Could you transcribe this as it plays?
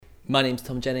My name's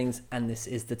Tom Jennings and this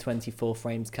is the 24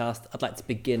 Frames cast. I'd like to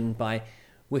begin by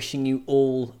wishing you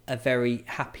all a very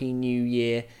happy new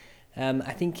year.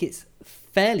 I think it's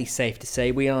fairly safe to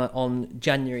say we are on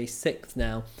January 6th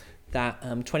now, that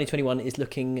 2021 is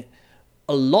looking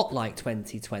a lot like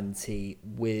 2020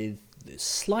 with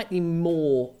slightly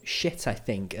more shit, I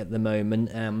think, at the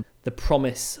moment. The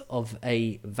promise of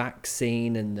a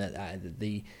vaccine and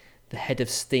the head of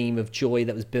steam of joy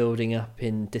that was building up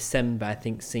in December, I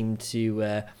think, seemed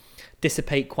to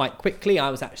dissipate quite quickly. I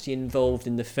was actually involved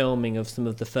in the filming of some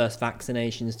of the first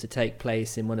vaccinations to take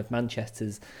place in one of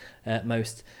Manchester's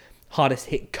most hardest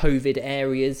hit COVID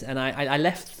areas, and I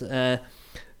left the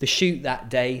shoot that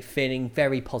day feeling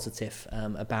very positive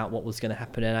about what was going to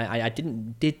happen, and I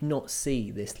did not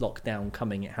see this lockdown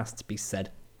coming, it has to be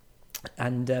said.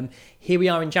 And here we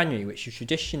are in January, which is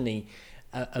traditionally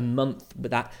a month, but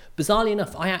that, bizarrely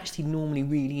enough, I actually normally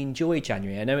really enjoy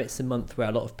January. I know it's a month where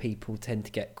a lot of people tend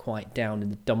to get quite down in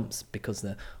the dumps because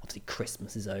obviously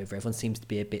Christmas is over, everyone seems to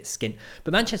be a bit skint,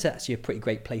 but Manchester is actually a pretty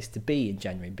great place to be in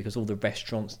January because all the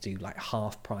restaurants do like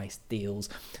half price deals.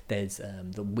 There's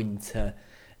the winter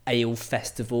ale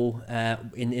festival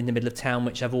in the middle of town,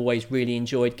 which I've always really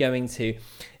enjoyed going to.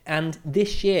 And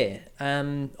this year,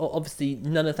 obviously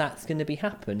none of that's going to be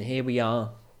happening. Here we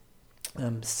are,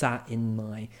 sat in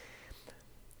my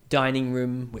dining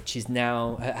room, which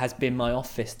has been my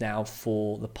office now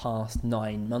for the past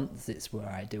 9 months. It's where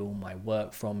I do all my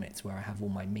work from. It's where I have all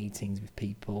my meetings with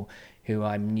people who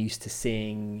I'm used to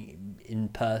seeing in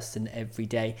person every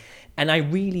day. And I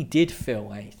really did feel,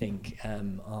 I think,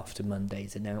 after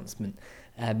Monday's announcement,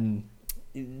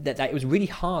 that it was really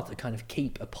hard to kind of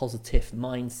keep a positive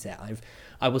mindset.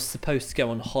 I was supposed to go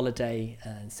on holiday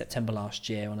in September last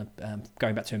year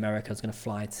going back to America. I was going to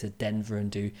fly to Denver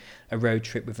and do a road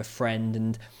trip with a friend,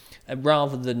 and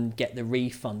rather than get the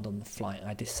refund on the flight,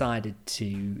 I decided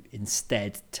to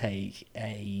instead take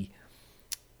an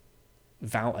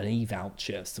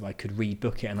e-voucher so I could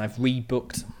rebook it, and I've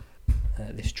rebooked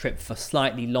this trip for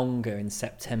slightly longer in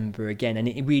September again, and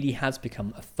it really has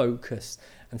become a focus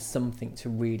and something to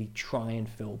really try and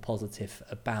feel positive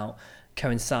about.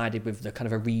 Coincided with the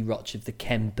kind of a rewatch of the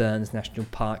Ken Burns National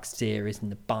Park series and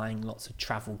the buying lots of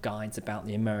travel guides about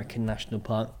the American National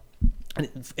Park, and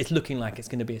it's looking like it's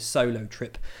going to be a solo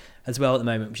trip as well at the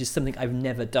moment, which is something I've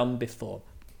never done before.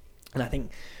 And I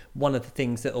think one of the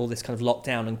things that all this kind of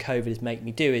lockdown and COVID has made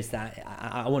me do is that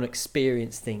I want to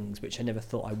experience things which I never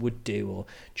thought I would do, or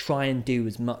try and do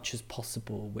as much as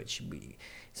possible,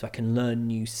 so I can learn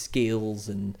new skills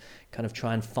and kind of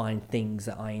try and find things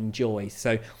that I enjoy.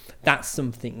 So that's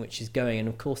something which is going. And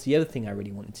of course, the other thing I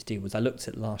really wanted to do was I looked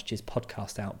at last year's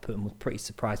podcast output and was pretty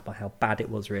surprised by how bad it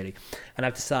was, really. And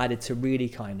I've decided to really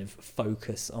kind of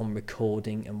focus on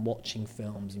recording and watching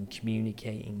films and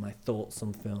communicating my thoughts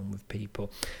on film with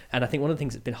people. And I think one of the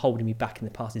things that's been holding me back in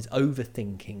the past is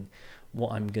overthinking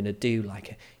what I'm going to do.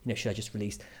 Like, should I just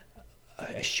release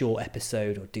a short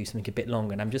episode or do something a bit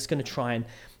longer? And I'm just going to try and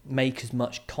make as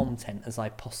much content as I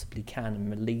possibly can and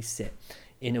release it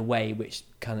in a way which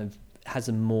kind of has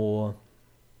a more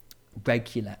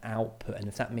regular output. And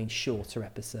if that means shorter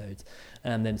episodes,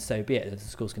 then so be it. There's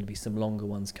of course going to be some longer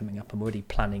ones coming up. I'm already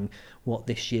planning what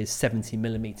this year's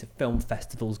 70mm film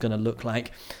festival is going to look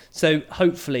like. So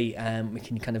hopefully we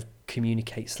can kind of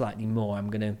communicate slightly more.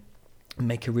 I'm going to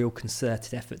make a real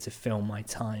concerted effort to fill my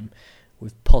time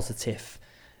with positive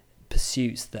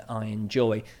pursuits that I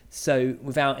enjoy. So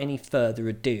without any further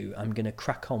ado, I'm going to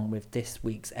crack on with this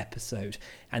week's episode.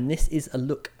 And this is a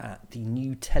look at the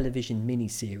new television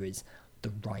miniseries,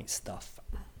 The Right Stuff.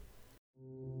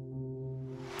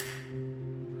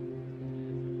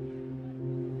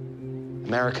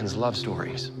 Americans love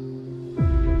stories.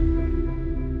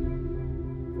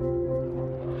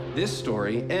 This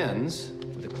story ends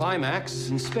with a climax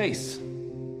in space.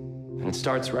 And it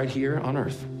starts right here on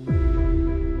Earth.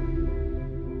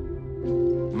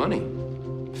 Money,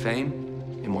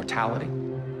 fame, immortality.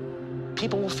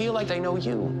 People will feel like they know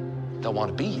you. They'll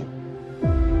want to be you.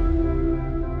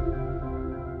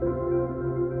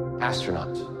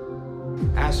 Astronauts.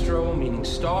 Astro meaning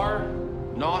star,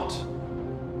 not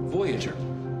Voyager.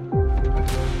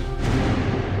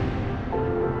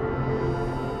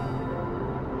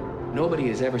 Nobody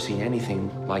has ever seen anything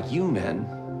like you men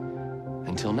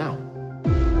until now.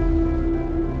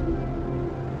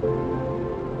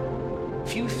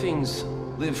 Few things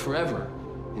live forever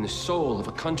in the soul of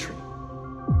a country.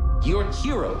 You're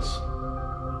heroes.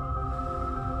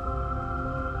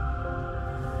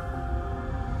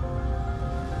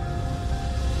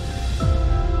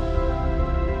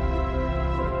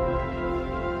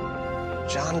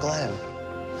 John Glenn,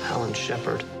 Helen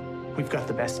Shepard, We've got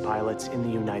the best pilots in the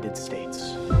United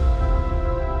States.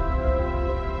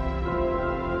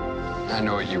 I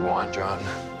know what you want, John.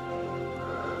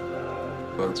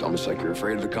 But it's almost like you're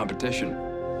afraid of the competition.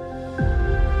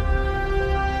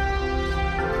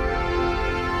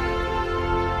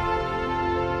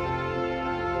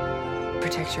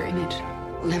 Protect your image.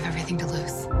 We have everything to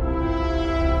lose. 10,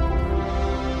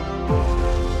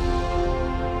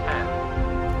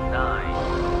 9,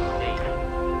 8,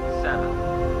 7,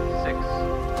 6,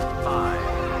 5,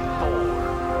 4,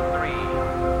 3,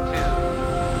 2,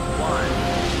 1.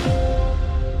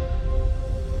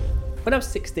 When I was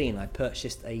 16, I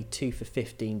purchased a 2 for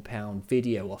 £15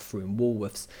 video offer in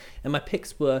Woolworths, and my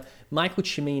picks were Michael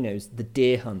Cimino's The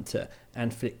Deer Hunter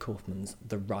and Philip Kaufman's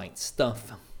The Right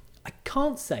Stuff. I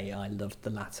can't say I loved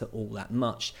the latter all that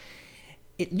much.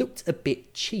 It looked a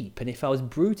bit cheap, and if I was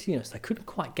brutally honest, I couldn't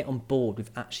quite get on board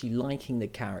with actually liking the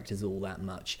characters all that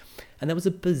much. And there was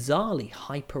a bizarrely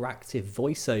hyperactive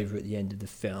voiceover at the end of the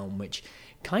film, which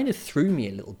kind of threw me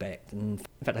a little bit. And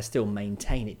in fact, I still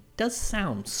maintain it does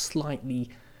sound slightly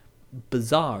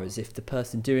bizarre, as if the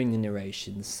person doing the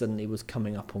narration suddenly was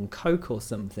coming up on coke or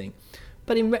something.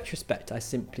 But in retrospect, I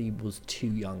simply was too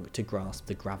young to grasp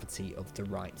the gravity of The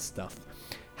Right Stuff.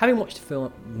 Having watched the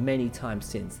film many times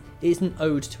since, it is an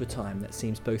ode to a time that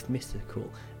seems both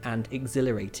mystical and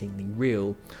exhilaratingly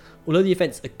real. Although the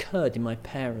events occurred in my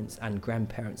parents' and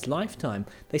grandparents' lifetime,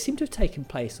 they seem to have taken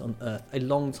place on Earth a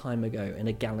long time ago in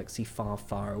a galaxy far,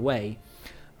 far away.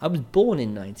 I was born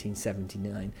in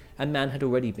 1979, and man had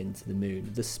already been to the moon.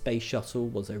 The space shuttle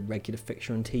was a regular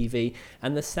fixture on TV,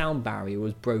 and the sound barrier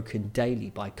was broken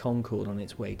daily by Concorde on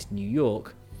its way to New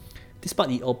York. Despite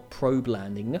the odd probe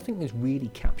landing, nothing has really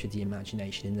captured the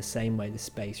imagination in the same way the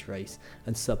space race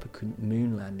and subsequent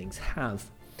moon landings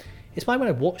have. It's why when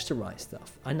I watch The Right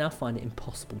Stuff, I now find it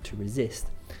impossible to resist.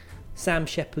 Sam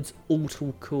Shepard's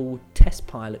all-too-cool test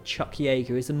pilot Chuck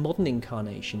Yeager is a modern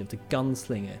incarnation of the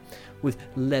gunslinger, with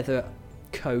leather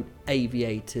coat,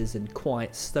 aviators and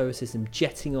quiet stoicism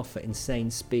jetting off at insane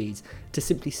speeds to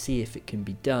simply see if it can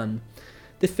be done.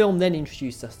 The film then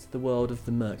introduced us to the world of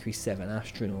the Mercury 7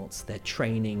 astronauts, their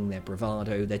training, their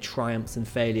bravado, their triumphs and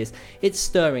failures. It's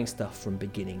stirring stuff from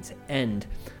beginning to end.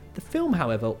 The film,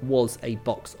 however, was a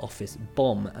box office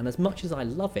bomb, and as much as I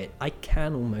love it, I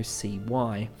can almost see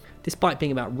why. Despite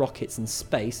being about rockets and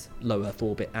space, low Earth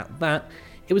orbit at that,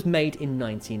 it was made in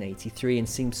 1983 and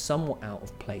seems somewhat out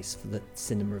of place for the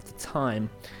cinema of the time.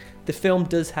 The film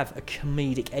does have a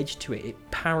comedic edge to it.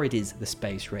 It parodies the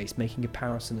space race, making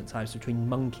comparison at times between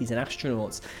monkeys and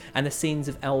astronauts, and the scenes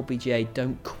of LBJ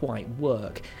don't quite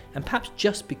work, and perhaps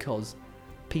just because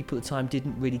people at the time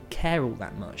didn't really care all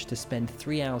that much to spend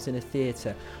 3 hours in a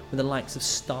theatre when the likes of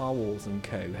Star Wars and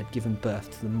co had given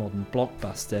birth to the modern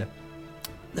blockbuster.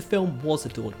 The film was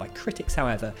adored by critics,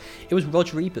 however. It was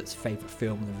Roger Ebert's favourite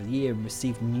film of the year and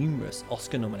received numerous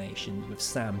Oscar nominations, with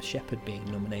Sam Shepard being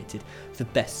nominated for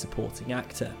Best Supporting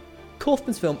Actor.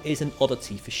 Kaufman's film is an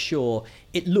oddity for sure.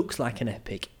 It looks like an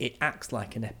epic, it acts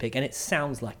like an epic, and it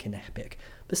sounds like an epic,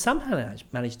 but somehow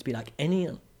managed to be like any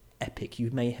epic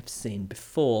you may have seen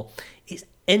before. It's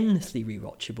endlessly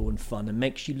rewatchable and fun and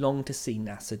makes you long to see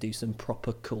NASA do some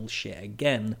proper cool shit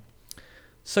again.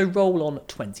 So roll on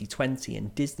 2020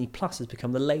 and Disney Plus has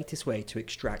become the latest way to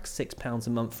extract £6 a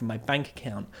month from my bank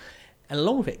account, and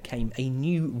along with it came a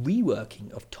new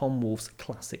reworking of Tom Wolfe's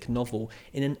classic novel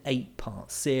in an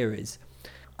 8-part series.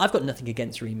 I've got nothing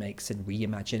against remakes and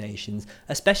reimaginations,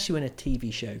 especially when a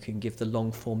TV show can give the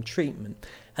long-form treatment,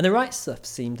 and The Right Stuff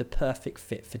seemed a perfect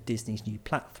fit for Disney's new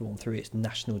platform through its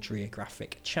National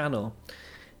Geographic channel.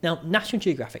 Now, National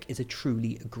Geographic is a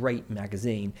truly great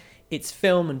magazine. Its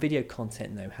film and video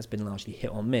content, though, has been largely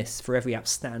hit or miss. For every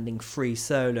outstanding free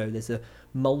solo, there's a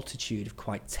multitude of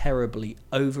quite terribly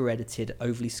over-edited,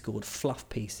 overly scored fluff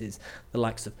pieces, the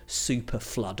likes of Super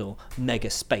Flood or Mega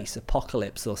Space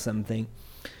Apocalypse or something.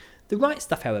 The Right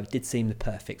Stuff, however, did seem the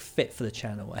perfect fit for the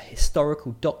channel, a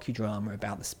historical docudrama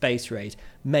about the space race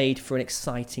made for an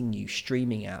exciting new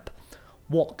streaming app.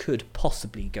 What could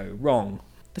possibly go wrong?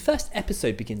 The first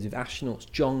episode begins with astronauts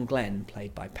John Glenn,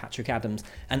 played by Patrick Adams,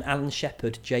 and Alan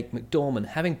Shepard, Jake McDorman,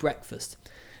 having breakfast.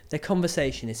 Their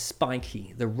conversation is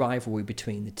spiky, the rivalry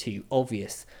between the two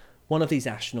obvious. One of these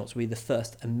astronauts will be the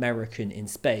first American in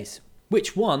space.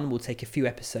 Which one will take a few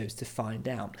episodes to find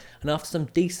out, and after some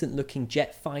decent looking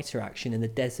jet fighter action in the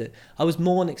desert, I was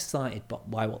more than excited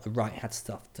by what the Right had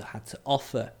to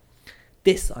offer.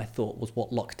 This, I thought, was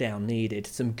what lockdown needed,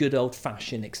 some good old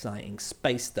fashioned exciting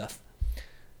space stuff.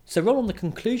 So roll on the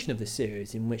conclusion of the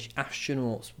series, in which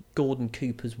astronauts Gordon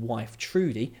Cooper's wife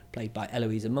Trudy, played by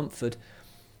Eloisa Mumford,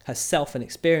 Herself an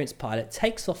experienced pilot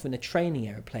takes off in a training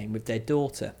aeroplane with their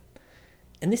daughter.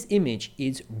 And this image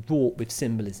is wrought with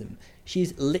symbolism. She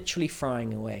is literally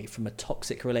flying away from a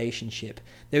toxic relationship.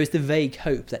 There is the vague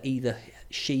hope that either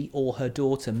she or her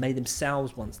daughter may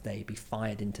themselves one day be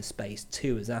fired into space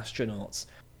too as astronauts.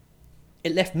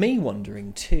 It left me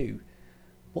wondering too,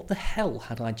 what the hell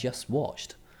had I just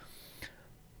watched?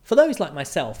 For those like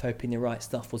myself hoping The Right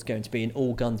Stuff was going to be an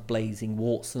all guns blazing,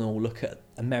 warts and all look at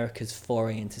America's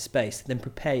foray into space, then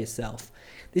prepare yourself.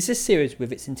 This is a series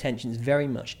with its intentions very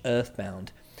much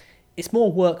earthbound. It's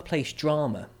more workplace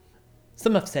drama.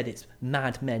 Some have said it's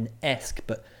Mad Men-esque,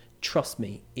 but trust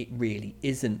me, it really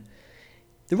isn't.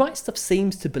 The Right Stuff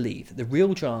seems to believe that the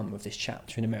real drama of this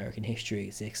chapter in American history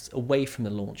exists away from the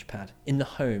launch pad, in the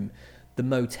home, the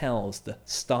motels, the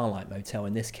Starlight Motel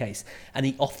in this case, and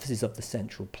the offices of the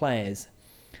central players.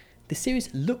 The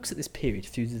series looks at this period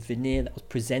through the veneer that was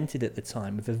presented at the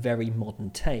time with a very modern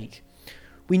take.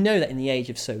 We know that in the age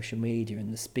of social media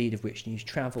and the speed of which news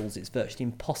travels, it's virtually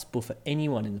impossible for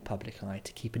anyone in the public eye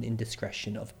to keep an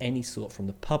indiscretion of any sort from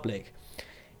the public.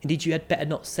 Indeed, you had better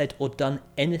not said or done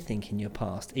anything in your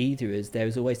past either, as there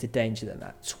is always the danger that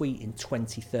that tweet in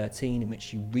 2013 in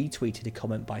which you retweeted a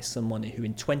comment by someone who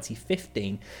in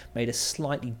 2015 made a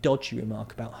slightly dodgy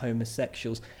remark about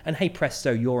homosexuals, and hey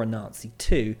presto, you're a Nazi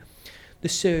too. The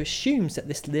show assumes that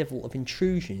this level of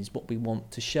intrusion is what we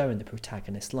want to show in the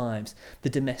protagonists' lives.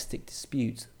 The domestic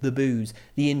disputes, the booze,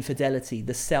 the infidelity,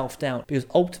 the self-doubt, because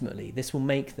ultimately this will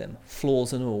make them,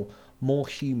 flaws and all, more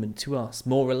human to us,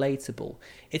 more relatable.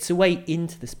 It's a way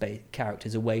into the space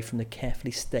characters away from the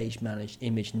carefully stage-managed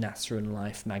image NASA and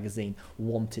Life magazine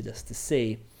wanted us to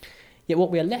see. Yet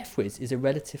what we are left with is a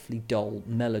relatively dull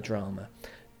melodrama.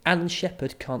 Alan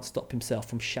Shepard can't stop himself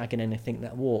from shagging anything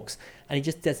that walks, and he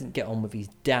just doesn't get on with his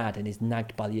dad and is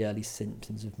nagged by the early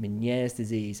symptoms of Meniere's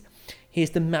disease. He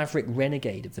is the maverick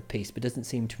renegade of the piece, but doesn't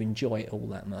seem to enjoy it all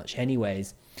that much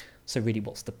anyways. So really,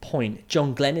 what's the point?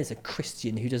 John Glenn is a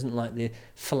Christian who doesn't like the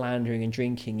philandering and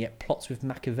drinking, yet plots with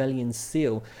Machiavellian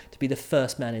zeal to be the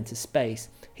first man into space.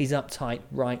 He's uptight,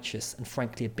 righteous, and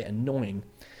frankly a bit annoying.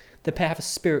 The pair have a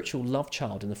spiritual love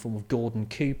child in the form of Gordon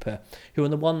Cooper, who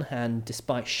on the one hand,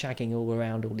 despite shagging all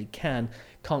around all he can,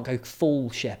 can't go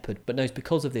full Shepard, but knows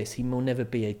because of this he will never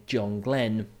be a John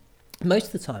Glenn. Most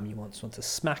of the time you want to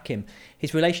smack him.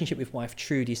 His relationship with wife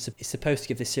Trudy is supposed to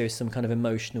give this series some kind of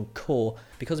emotional core.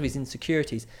 Because of his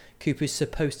insecurities, Cooper is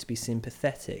supposed to be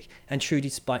sympathetic, and Trudy,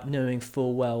 despite knowing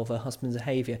full well of her husband's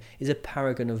behaviour, is a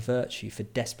paragon of virtue for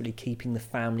desperately keeping the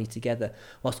family together,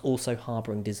 whilst also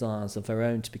harbouring desires of her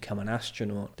own to become an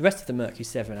astronaut. The rest of the Mercury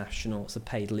 7 astronauts are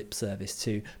paid lip service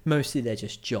to. Mostly they're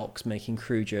just jocks, making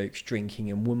crew jokes, drinking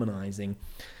and womanising.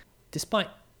 Despite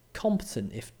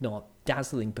competent, if not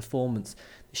dazzling performance,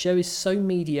 the show is so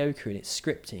mediocre in its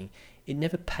scripting, it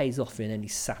never pays off in any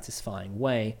satisfying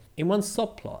way. In one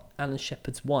subplot, Alan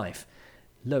Shepard's wife,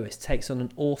 Lois, takes on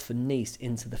an orphan niece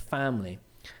into the family.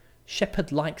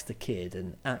 Shepard likes the kid,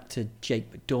 and actor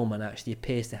Jake McDormand actually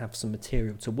appears to have some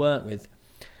material to work with.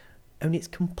 Only it's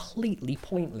completely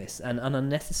pointless and an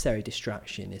unnecessary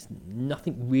distraction. It's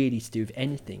nothing really to do with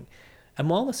anything. And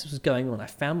while this was going on, I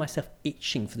found myself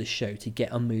itching for the show to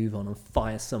get a move on and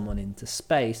fire someone into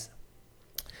space.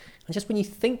 And just when you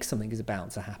think something is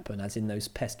about to happen, as in those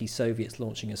pesky Soviets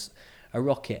launching a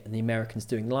rocket and the Americans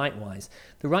doing likewise,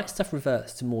 The Right Stuff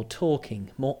reverts to more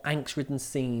talking, more angst-ridden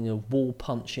scene of wall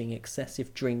punching,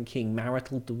 excessive drinking,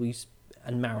 marital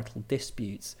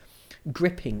disputes.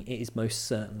 Gripping it is most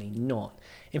certainly not.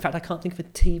 In fact, I can't think of a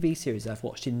TV series I've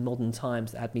watched in modern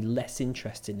times that had me less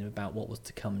interested in about what was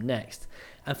to come next.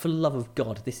 And for the love of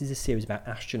God, this is a series about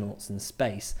astronauts and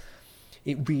space.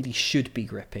 It really should be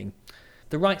gripping.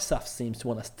 The Right Stuff seems to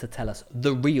want us to tell us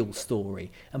the real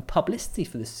story, and publicity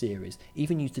for the series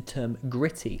even used the term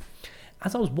gritty.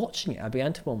 As I was watching it, I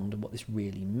began to wonder what this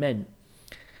really meant.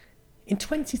 In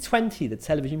 2020, the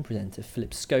television presenter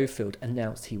Philip Schofield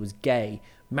announced he was gay,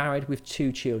 married with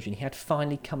 2 children. He had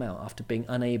finally come out after being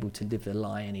unable to live the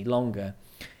lie any longer.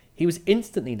 He was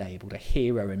instantly labelled a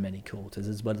hero in many quarters,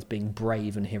 as well as being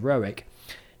brave and heroic.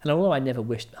 And although I never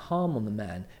wished harm on the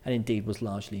man, and indeed was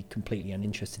largely completely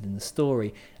uninterested in the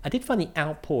story, I did find the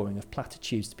outpouring of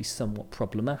platitudes to be somewhat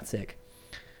problematic.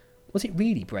 Was it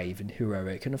really brave and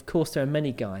heroic? And of course there are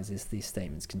many guises these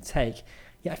statements can take,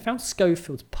 yet I found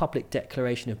Schofield's public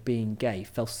declaration of being gay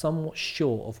fell somewhat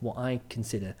short of what I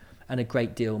consider, and a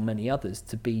great deal many others,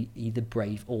 to be either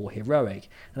brave or heroic.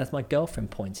 And as my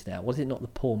girlfriend pointed out, was it not the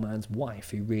poor man's wife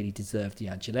who really deserved the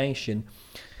adulation?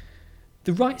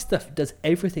 The Right Stuff does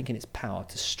everything in its power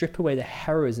to strip away the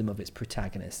heroism of its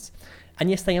protagonists, And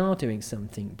yes, they are doing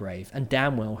something brave and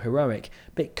damn well heroic,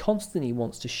 but it constantly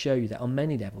wants to show you that on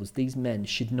many levels these men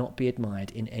should not be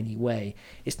admired in any way.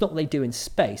 It's not what they do in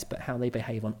space, but how they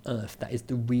behave on Earth that is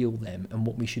the real them and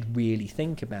what we should really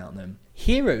think about them.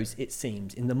 Heroes, it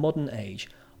seems, in the modern age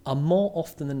are more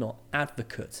often than not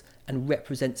advocates and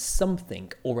represent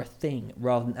something or a thing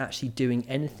rather than actually doing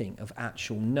anything of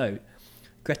actual note.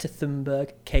 Greta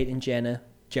Thunberg, Caitlyn Jenner,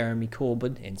 Jeremy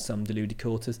Corbyn in some deluded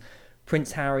quarters,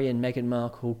 Prince Harry and Meghan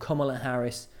Markle, Kamala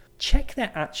Harris. Check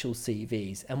their actual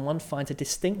CVs and one finds a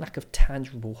distinct lack of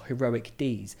tangible heroic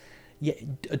deeds, yet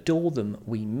adore them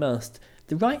we must.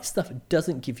 The Right Stuff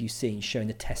doesn't give you scenes showing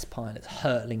the test pilots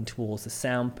hurtling towards the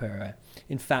sound barrier.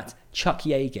 In fact, Chuck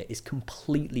Yeager is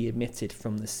completely omitted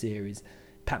from the series.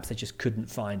 Perhaps they just couldn't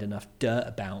find enough dirt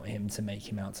about him to make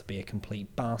him out to be a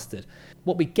complete bastard.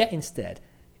 What we get instead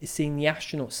is seeing the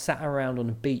astronauts sat around on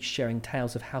a beach sharing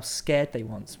tales of how scared they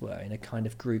once were in a kind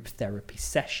of group therapy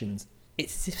sessions.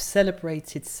 It's as if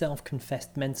celebrated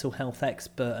self-confessed mental health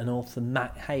expert and author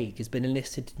Matt Haig has been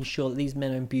enlisted to ensure that these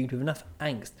men are imbued with enough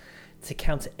angst to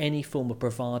counter any form of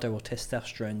bravado or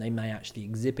testosterone they may actually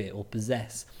exhibit or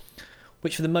possess,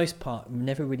 which for the most part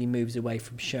never really moves away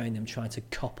from showing them trying to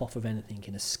cop off of anything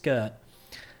in a skirt.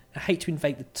 I hate to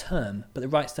invade the term, but The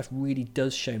Right Stuff really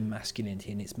does show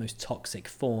masculinity in its most toxic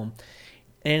form.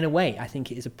 And in a way, I think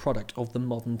it is a product of the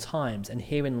modern times, and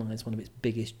herein lies one of its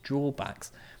biggest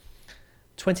drawbacks.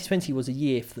 2020 was a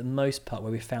year, for the most part,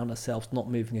 where we found ourselves not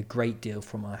moving a great deal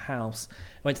from our house.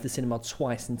 I went to the cinema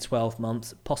twice in 12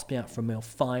 months, possibly out for a meal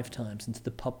 5 times, and to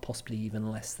the pub possibly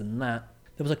even less than that.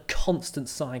 There was a constant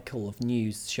cycle of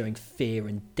news showing fear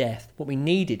and death. What we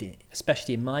needed,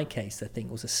 especially in my case, I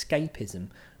think, was escapism.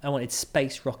 I wanted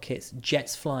space rockets,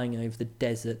 jets flying over the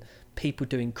desert, people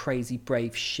doing crazy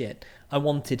brave shit. I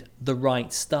wanted The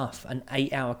Right Stuff, an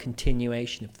 8-hour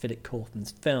continuation of Philip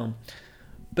Kaufman's film.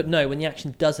 But no, when the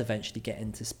action does eventually get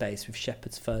into space with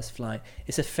Shepard's first flight,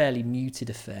 it's a fairly muted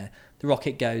affair. The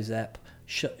rocket goes up,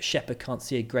 Shepard can't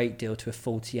see a great deal to a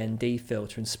faulty ND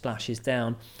filter and splashes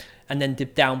down, and then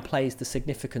downplays the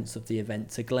significance of the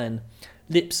event to Glenn.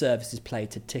 Lip service is played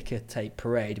to ticker tape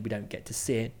parade, we don't get to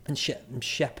see it, and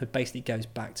Shepard basically goes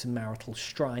back to marital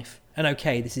strife. And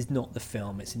okay, this is not the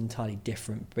film, it's an entirely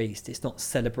different beast. It's not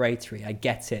celebratory, I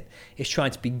get it. It's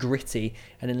trying to be gritty,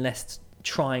 and in less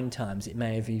trying times it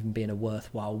may have even been a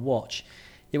worthwhile watch.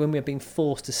 Yet when we're being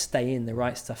forced to stay in, The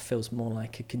Right Stuff feels more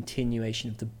like a continuation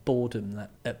of the boredom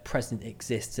that at present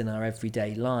exists in our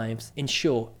everyday lives. In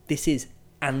short, this is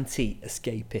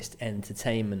anti-escapist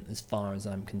entertainment as far as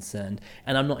I'm concerned,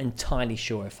 and I'm not entirely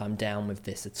sure if I'm down with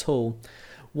this at all.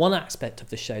 One aspect of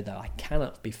the show that I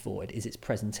cannot be forward is its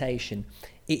presentation.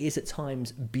 It is at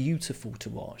times beautiful to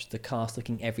watch, the cast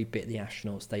looking every bit the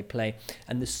astronauts they play,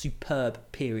 and the superb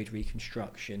period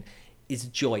reconstruction is a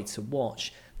joy to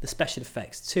watch. The special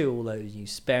effects too, although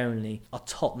used sparingly, are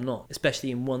top notch, especially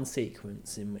in one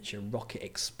sequence in which a rocket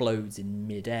explodes in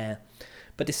mid-air.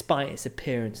 But despite its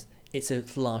appearance, it's a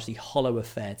largely hollow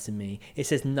affair to me. It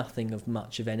says nothing of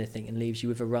much of anything and leaves you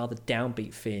with a rather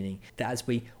downbeat feeling that as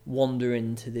we wander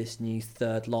into this new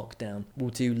third lockdown, will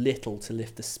do little to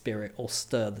lift the spirit or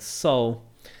stir the soul.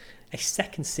 A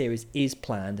second series is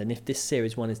planned, and if this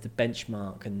series 1 is the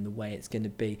benchmark and the way it's going to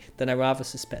be, then I rather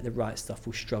suspect The Right Stuff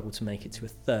will struggle to make it to a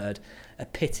third. A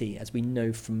pity, as we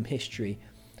know from history,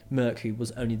 Mercury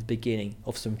was only the beginning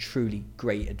of some truly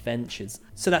great adventures.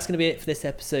 So that's going to be it for this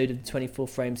episode of the 24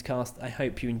 Frames cast. I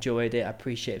hope you enjoyed it. I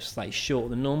appreciate it's slightly shorter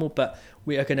than normal, but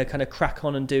we are going to kind of crack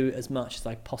on and do as much as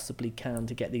I possibly can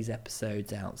to get these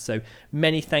episodes out. So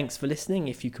many thanks for listening.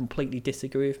 If you completely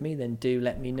disagree with me, then do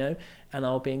let me know, and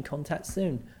I'll be in contact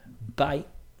soon. Bye.